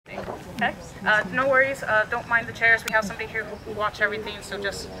Okay. No worries. Don't mind the chairs. We have somebody here who watch everything, so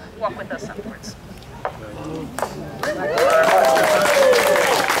just walk with us afterwards.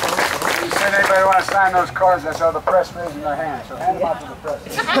 Does anybody want to sign those cards? I saw the press raising their hands, so hand them out to the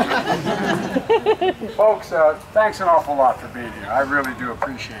press. Folks, thanks an awful lot for being here. I really do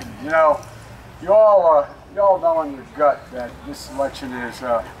appreciate it. You know, you all know in your gut that this election is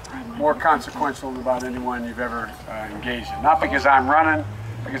more consequential than about anyone you've ever engaged in. Not because I'm running,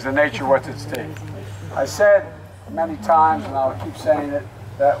 because of the nature of what's at stake. I said many times, and I'll keep saying it,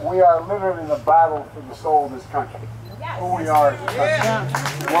 that we are literally in a battle for the soul of this country. Who we are as a country,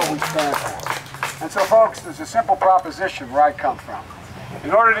 and what we stand for. And so, folks, there's a simple proposition where I come from.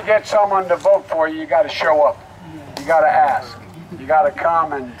 In order to get someone to vote for you, you got to show up. You got to ask. You got to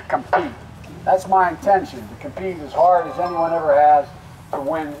come and compete. That's my intention, to compete as hard as anyone ever has to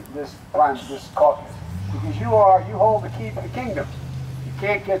win this caucus. Because you hold the key to the kingdom. You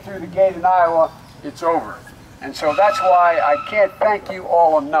can't get through the gate in Iowa, it's over. And so that's why I can't thank you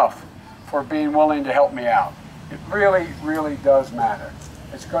all enough for being willing to help me out. It really, really does matter.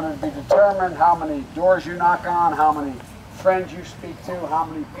 It's going to be determined how many doors you knock on, how many friends you speak to, how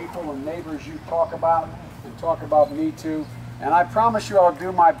many people and neighbors you talk about, and talk about me to. And I promise you I'll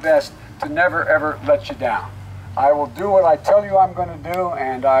do my best to never, ever let you down. I will do what I tell you I'm going to do,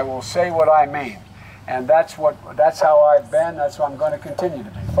 and I will say what I mean. And that's how I've been, that's how I'm going to continue to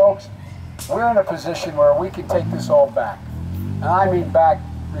be. Folks, we're in a position where we can take this all back. And I mean back,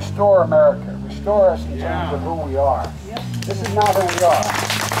 restore America, restore us in terms of who we are. This is not who we are.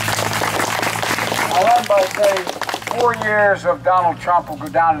 I'll end by saying 4 years of Donald Trump will go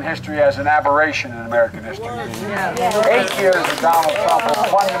down in history as an aberration in American history. 8 years of Donald Trump will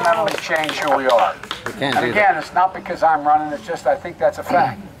fundamentally change who we are. And again, it's not because I'm running, it's just I think that's a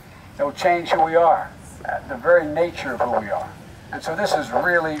fact. It will change who we are, the very nature of who we are. And so this is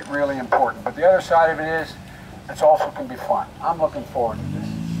really, really important. But the other side of it is, it also can be fun. I'm looking forward to this.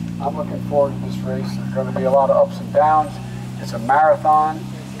 I'm looking forward to this race. There's going to be a lot of ups and downs. It's a marathon,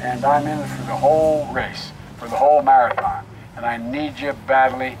 and I'm in it for the whole race, for the whole marathon. And I need you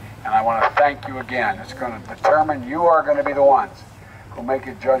badly, and I want to thank you again. It's going to determine, you are going to be the ones who make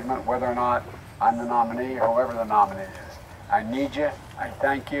a judgment whether or not I'm the nominee or whoever the nominee is. I need you. I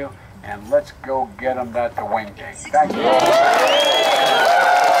thank you. And let's go get them at the wing gate. Thank you all.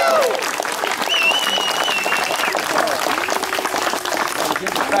 Give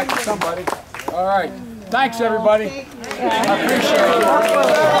it back to somebody. All right. Thanks, everybody. I appreciate it.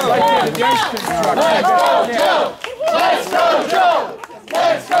 I'd like to get a dance construction. Let's go, Joe! Let's go, Joe!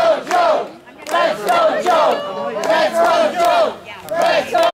 Let's go, Joe! Let's go, Joe! Let's go, Joe! Let's go!